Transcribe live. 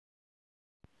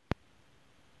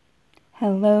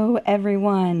Hello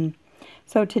everyone.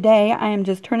 So today I am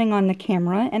just turning on the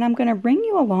camera and I'm going to bring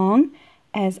you along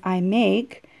as I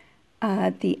make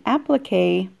the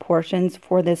applique portions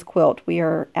for this quilt. We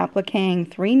are appliquing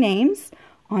 3 names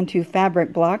onto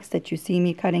fabric blocks that you see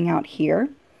me cutting out here,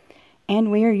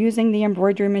 and we are using the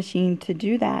embroidery machine to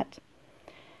do that.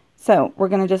 So we're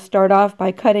going to just start off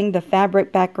by cutting the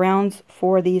fabric backgrounds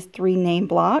for these 3 name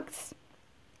blocks.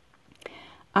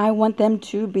 I want them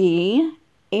to be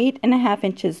 8.5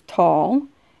 inches tall,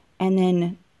 and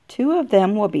then 2 of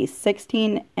them will be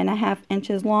 16.5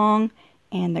 inches long,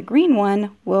 and the green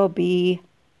one will be,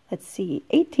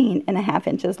 18.5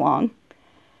 inches long.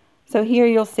 So here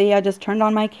you'll see I just turned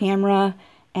on my camera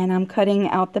and I'm cutting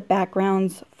out the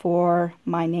backgrounds for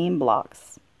my name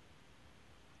blocks.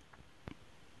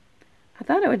 I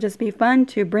thought it would just be fun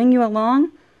to bring you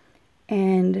along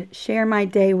and share my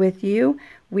day with you.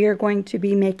 We are going to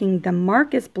be making the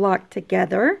Marcus block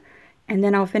together, and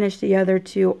then I'll finish the other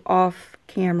 2 off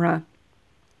camera.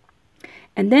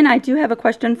 And then I do have a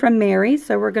question from Mary,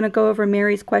 so we're going to go over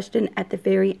Mary's question at the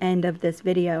very end of this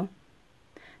video.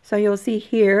 So you'll see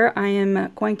here I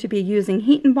am going to be using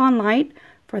Heat and Bond Light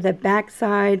for the back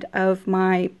side of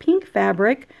my pink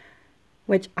fabric,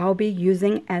 which I'll be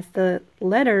using as the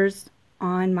letters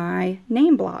on my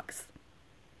name blocks.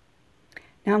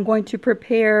 Now I'm going to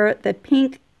prepare the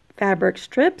pink fabric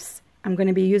strips. I'm going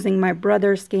to be using my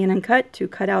brother Scan and Cut to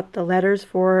cut out the letters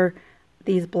for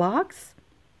these blocks.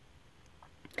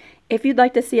 If you'd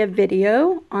like to see a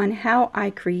video on how I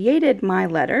created my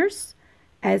letters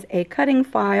as a cutting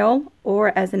file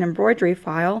or as an embroidery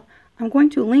file, I'm going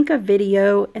to link a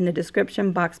video in the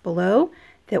description box below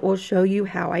that will show you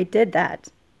how I did that.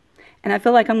 And I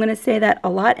feel like I'm going to say that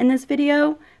a lot in this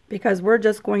video, because we're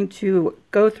just going to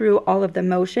go through all of the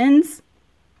motions.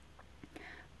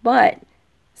 But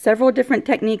several different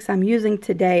techniques I'm using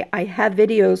today I have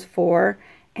videos for,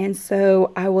 and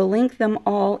so I will link them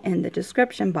all in the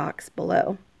description box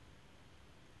below.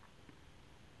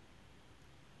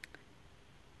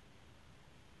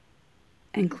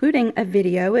 Including a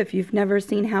video if you've never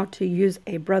seen how to use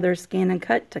a brother Scan and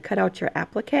Cut to cut out your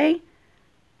applique.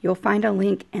 You'll find a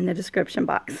link in the description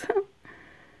box.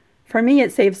 For me,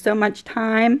 it saves so much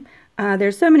time.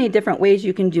 There's so many different ways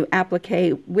you can do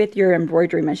applique with your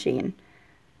embroidery machine.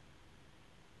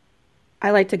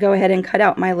 I like to go ahead and cut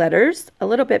out my letters a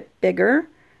little bit bigger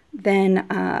than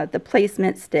the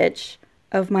placement stitch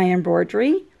of my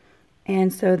embroidery.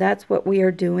 And so that's what we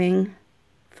are doing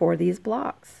for these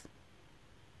blocks.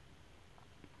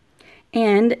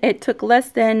 And it took less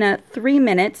than 3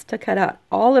 minutes to cut out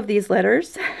all of these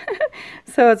letters.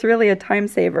 So it's really a time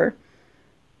saver.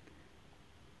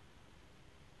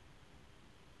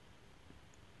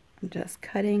 I'm just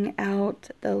cutting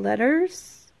out the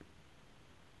letters.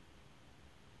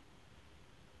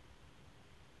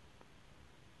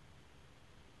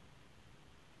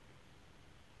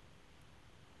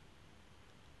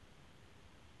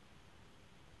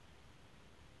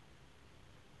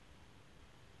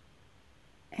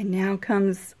 And now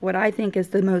comes what I think is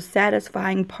the most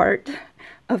satisfying part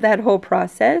of that whole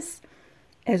process,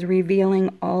 is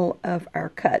revealing all of our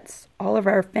cuts, all of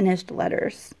our finished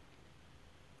letters.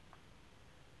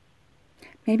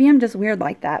 Maybe I'm just weird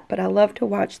like that, but I love to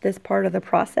watch this part of the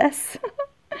process.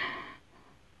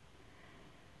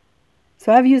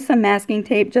 So I've used some masking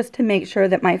tape just to make sure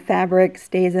that my fabric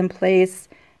stays in place.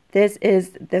 This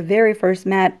is the very first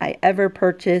mat I ever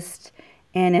purchased,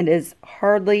 and it is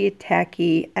hardly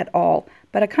tacky at all.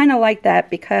 But I kind of like that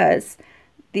because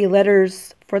the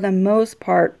letters, for the most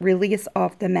part, release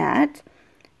off the mat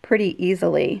pretty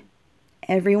easily.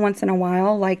 Every once in a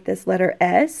while, like this letter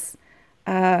S,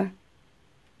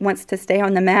 wants to stay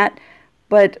on the mat,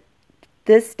 but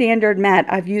this standard mat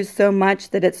I've used so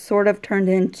much that it's sort of turned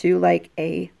into like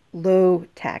a low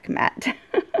tack mat.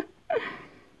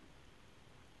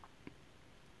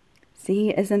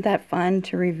 See, isn't that fun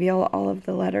to reveal all of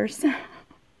the letters?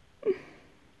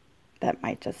 That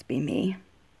might just be me.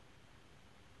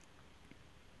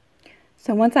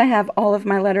 So once I have all of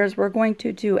my letters, we're going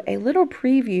to do a little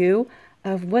preview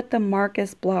of what the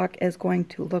Marcus block is going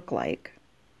to look like.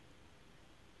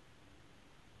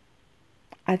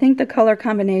 I think the color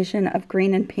combination of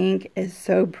green and pink is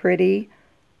so pretty.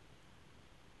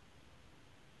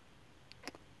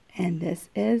 And this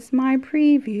is my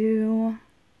preview.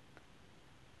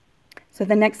 So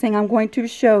the next thing I'm going to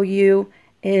show you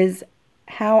is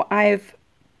how I've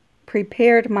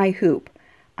prepared my hoop.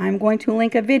 I'm going to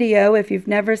link a video if you've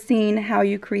never seen how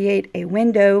you create a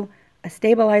window, a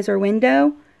stabilizer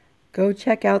window. Go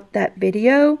check out that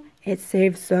video. It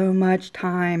saves so much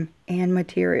time and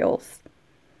materials.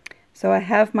 So I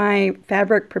have my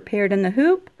fabric prepared in the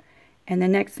hoop, and the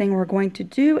next thing we're going to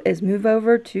do is move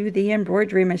over to the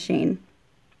embroidery machine.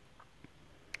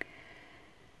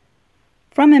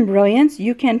 From Embroiance,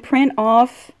 you can print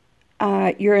off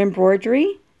your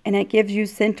embroidery, and it gives you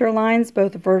center lines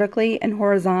both vertically and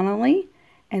horizontally.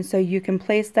 And so you can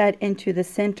place that into the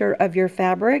center of your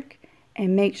fabric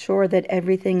and make sure that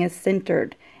everything is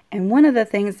centered. And one of the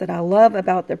things that I love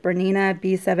about the Bernina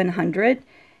B700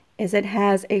 is it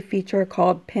has a feature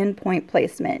called pinpoint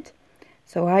placement.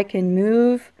 So I can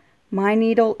move my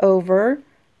needle over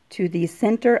to the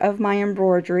center of my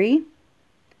embroidery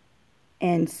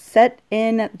and set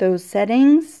in those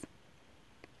settings,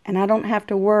 and I don't have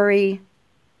to worry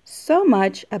so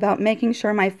much about making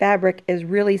sure my fabric is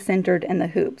really centered in the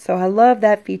hoop. So I love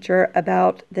that feature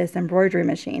about this embroidery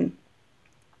machine.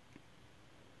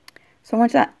 So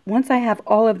once I have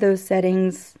all of those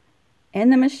settings in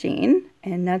the machine,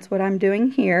 and that's what I'm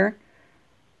doing here,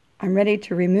 I'm ready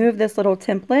to remove this little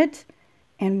template,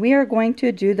 and we are going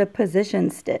to do the position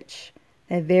stitch,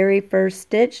 the very first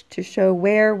stitch to show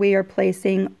where we are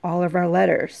placing all of our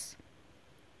letters.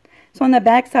 So on the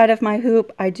back side of my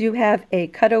hoop, I do have a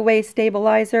cutaway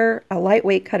stabilizer, a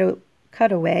lightweight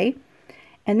cutaway,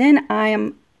 and then I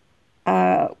am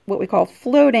what we call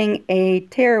floating a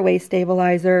tearaway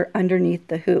stabilizer underneath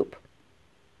the hoop.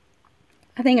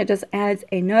 I think it just adds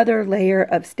another layer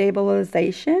of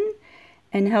stabilization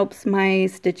and helps my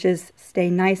stitches stay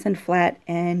nice and flat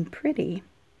and pretty.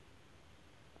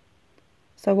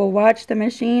 So we'll watch the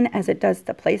machine as it does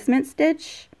the placement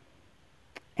stitch.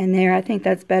 And there, I think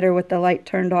that's better with the light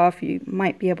turned off. You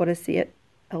might be able to see it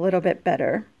a little bit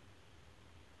better.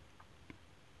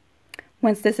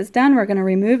 Once this is done, we're going to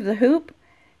remove the hoop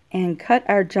and cut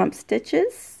our jump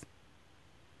stitches.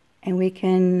 And we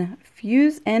can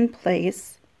fuse and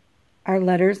place our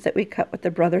letters that we cut with the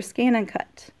Brother Scan and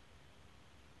Cut.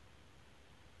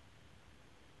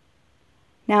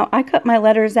 Now, I cut my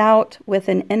letters out with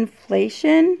an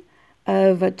inflation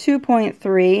of a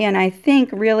 2.3, and I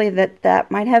think really that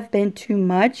might have been too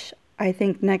much. I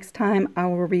think next time I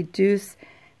will reduce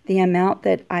the amount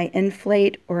that I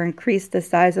inflate or increase the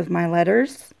size of my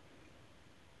letters.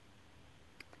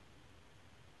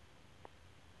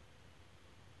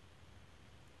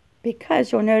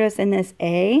 Because you'll notice in this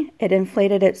A, it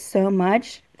inflated it so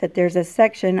much that there's a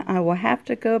section I will have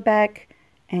to go back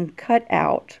and cut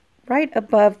out right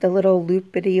above the little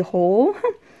loopity hole.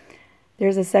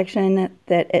 There's a section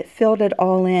that it filled it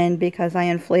all in because I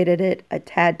inflated it a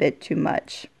tad bit too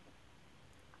much.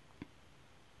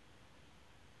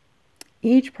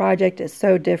 Each project is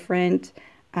so different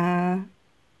that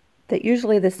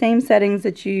usually the same settings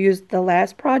that you used the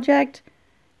last project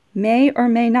may or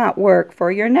may not work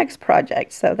for your next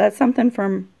project. So that's something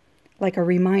from like a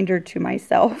reminder to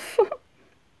myself.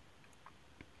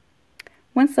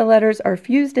 Once the letters are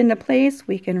fused into place,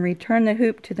 we can return the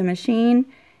hoop to the machine,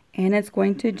 and it's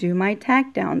going to do my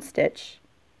tack down stitch.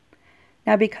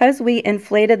 Now, because we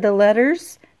inflated the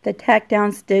letters, the tack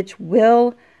down stitch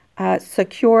will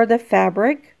secure the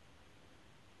fabric.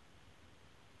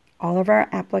 All of our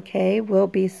applique will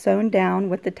be sewn down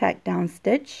with the tack down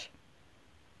stitch.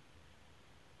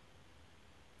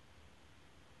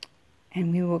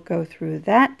 And we will go through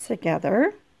that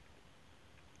together.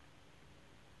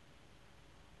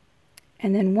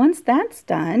 And then once that's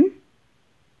done,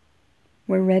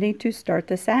 we're ready to start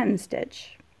the satin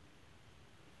stitch.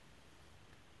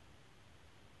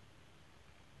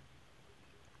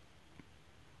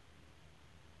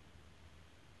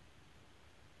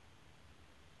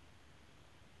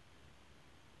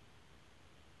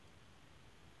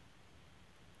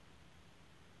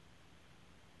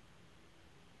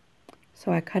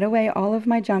 So I cut away all of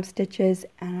my jump stitches,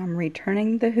 and I'm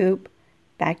returning the hoop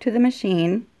back to the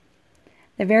machine.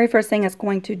 The very first thing it's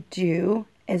going to do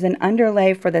is an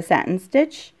underlay for the satin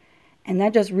stitch, and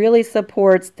that just really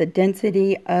supports the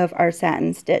density of our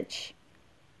satin stitch.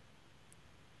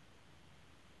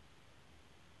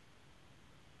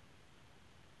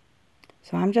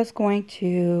 So I'm just going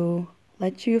to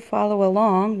let you follow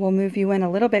along. We'll move you in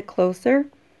a little bit closer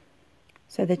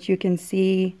so that you can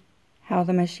see how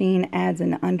the machine adds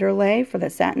an underlay for the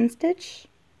satin stitch.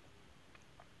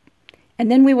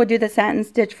 And then we will do the satin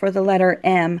stitch for the letter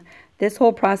M. This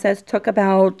whole process took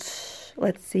about,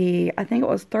 let's see, I think it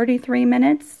was 33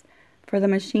 minutes for the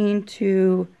machine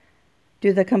to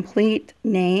do the complete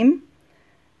name.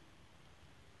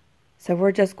 So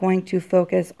we're just going to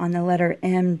focus on the letter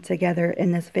M together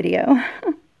in this video.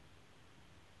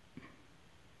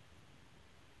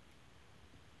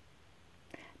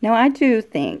 Now, I do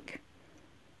think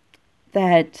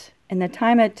that in the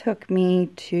time it took me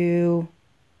to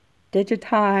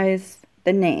digitize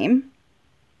the name,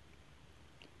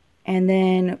 and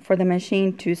then for the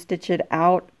machine to stitch it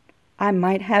out, I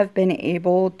might have been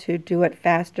able to do it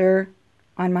faster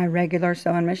on my regular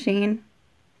sewing machine.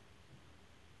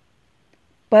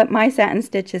 But my satin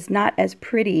stitch is not as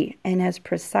pretty and as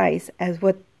precise as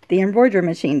what the embroidery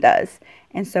machine does.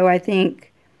 And so I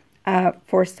think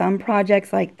for some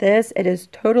projects like this, it is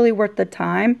totally worth the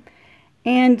time.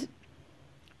 And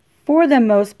for the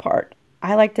most part,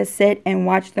 I like to sit and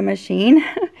watch the machine.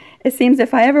 It seems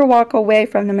if I ever walk away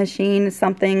from the machine,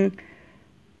 something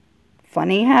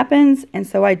funny happens. And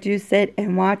so I do sit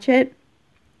and watch it.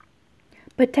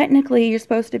 But technically, you're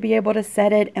supposed to be able to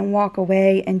set it and walk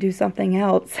away and do something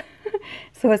else.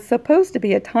 So it's supposed to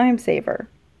be a time saver.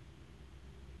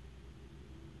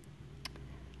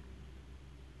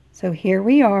 So here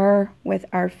we are with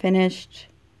our finished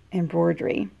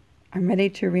embroidery. I'm ready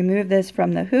to remove this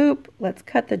from the hoop. Let's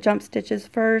cut the jump stitches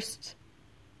first.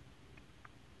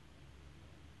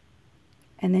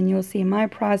 And then you'll see my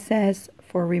process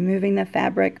for removing the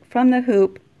fabric from the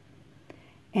hoop.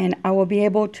 And I will be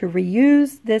able to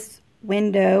reuse this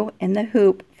window in the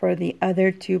hoop for the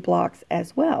other 2 blocks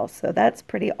as well. So that's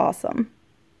pretty awesome.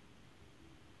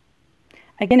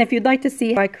 Again, if you'd like to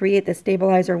see how I create the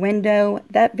stabilizer window,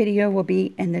 that video will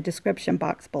be in the description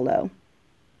box below.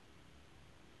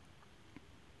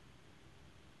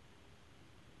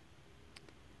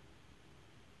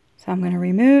 So I'm going to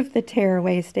remove the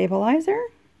tearaway stabilizer.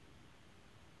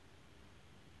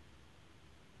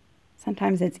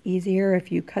 Sometimes it's easier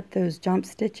if you cut those jump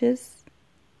stitches.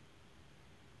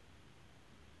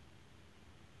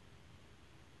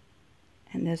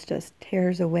 And this just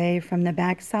tears away from the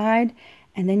back side.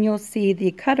 And then you'll see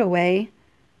the cutaway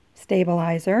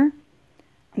stabilizer.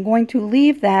 I'm going to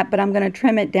leave that, but I'm going to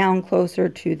trim it down closer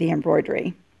to the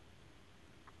embroidery.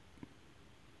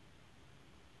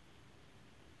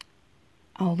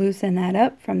 I'll loosen that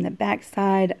up from the back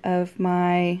side of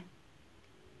my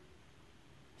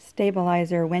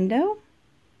stabilizer window,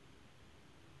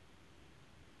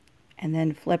 and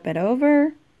then flip it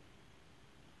over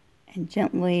and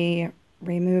gently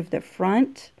remove the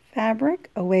front fabric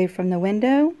away from the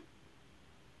window.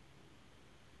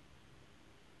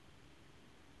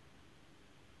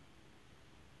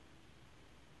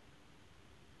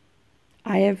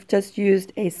 I have just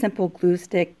used a simple glue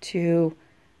stick to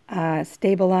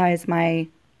stabilize my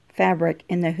fabric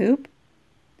in the hoop.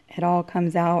 It all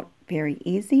comes out very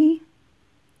easy.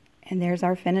 And there's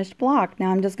our finished block.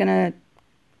 Now I'm just going to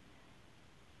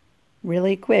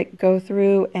really quick go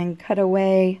through and cut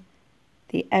away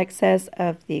the excess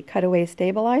of the cutaway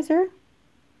stabilizer.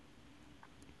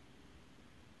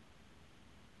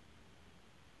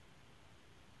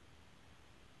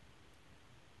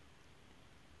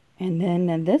 And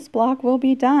then this block will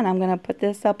be done. I'm going to put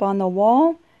this up on the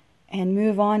wall and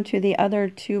move on to the other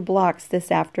 2 blocks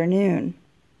this afternoon.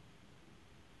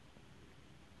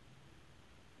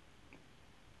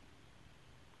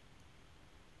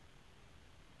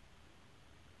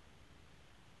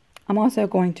 I'm also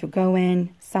going to go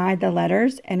inside the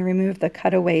letters and remove the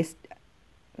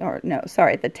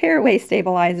the tearaway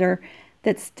stabilizer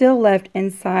that's still left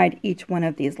inside each one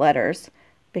of these letters.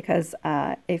 Because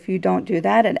if you don't do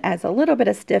that, it adds a little bit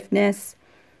of stiffness,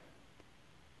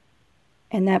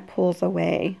 and that pulls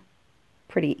away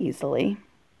pretty easily.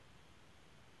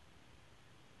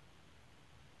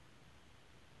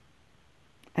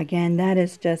 Again, that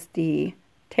is just the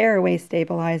tearaway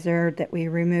stabilizer that we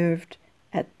removed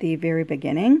at the very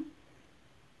beginning.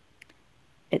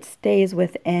 It stays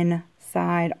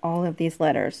inside all of these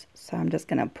letters, so I'm just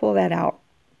going to pull that out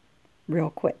real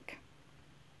quick.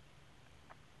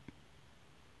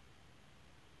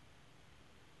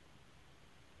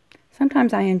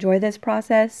 Sometimes I enjoy this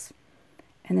process,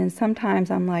 and then sometimes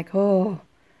I'm like, oh,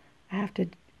 I have to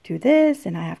do this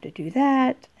and I have to do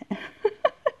that.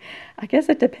 I guess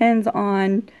it depends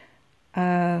on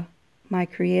my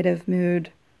creative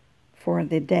mood for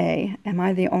the day. Am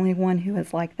I the only one who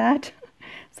is like that?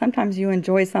 Sometimes you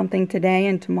enjoy something today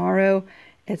and tomorrow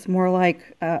it's more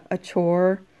like a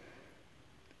chore.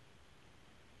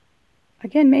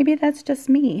 Again, maybe that's just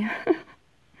me.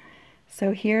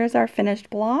 So here's our finished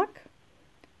block.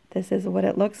 This is what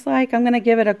it looks like. I'm going to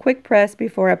give it a quick press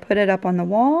before I put it up on the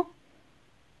wall.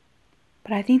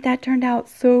 But I think that turned out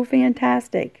so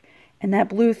fantastic. And that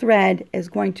blue thread is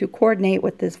going to coordinate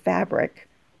with this fabric.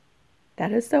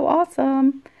 That is so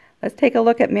awesome. Let's take a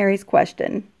look at Mary's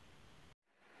question.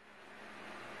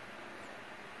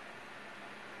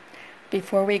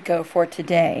 Before we go for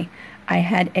today, I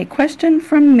had a question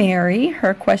from Mary.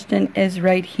 Her question is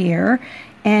right here.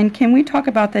 And can we talk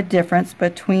about the difference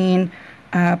between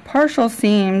partial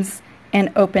seams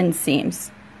and open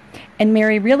seams. And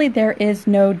Mary, really there is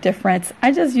no difference.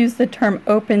 I just use the term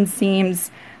open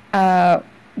seams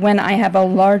when I have a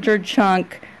larger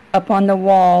chunk up on the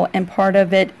wall and part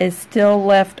of it is still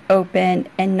left open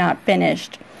and not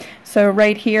finished. So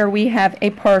right here we have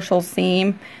a partial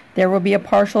seam. There will be a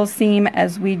partial seam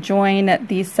as we join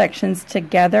these sections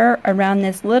together around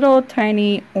this little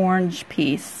tiny orange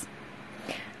piece.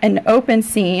 An open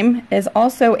seam is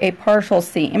also a partial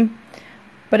seam,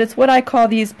 but it's what I call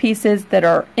these pieces that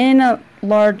are in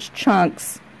large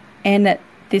chunks and that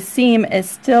the seam is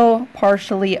still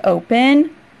partially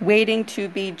open, waiting to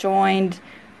be joined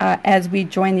as we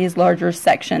join these larger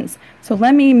sections. So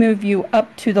let me move you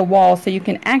up to the wall so you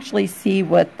can actually see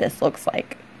what this looks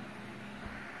like.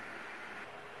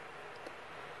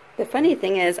 The funny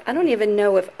thing is, I don't even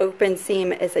know if open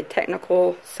seam is a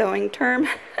technical sewing term.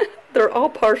 They're all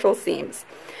partial seams.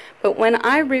 But when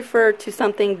I refer to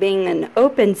something being an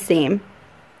open seam,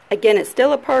 again, it's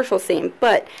still a partial seam,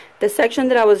 but the section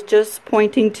that I was just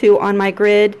pointing to on my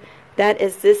grid, that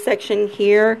is this section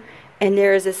here, and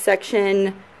there is a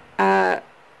section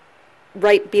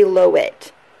right below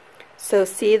it. So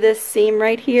see this seam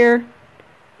right here?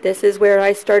 This is where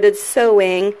I started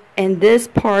sewing, and this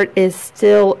part is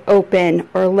still open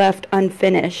or left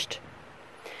unfinished.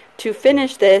 To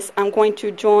finish this, I'm going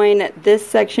to join this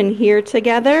section here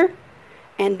together,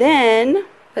 and then,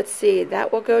 let's see,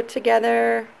 that will go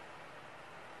together.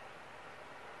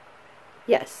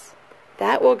 Yes,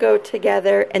 that will go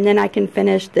together, and then I can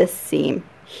finish this seam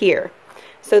here.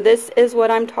 So this is what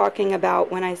I'm talking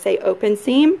about when I say open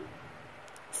seam.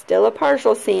 Still a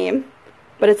partial seam,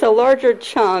 but it's a larger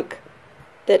chunk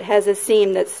that has a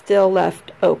seam that's still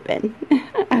left open.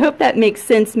 I hope that makes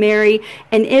sense, Mary.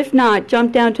 And if not,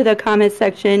 jump down to the comment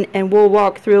section and we'll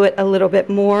walk through it a little bit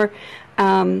more. But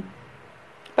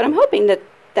I'm hoping that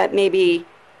that maybe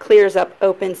clears up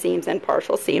open seams and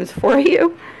partial seams for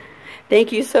you.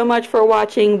 Thank you so much for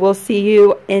watching. We'll see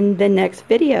you in the next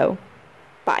video.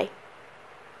 Bye.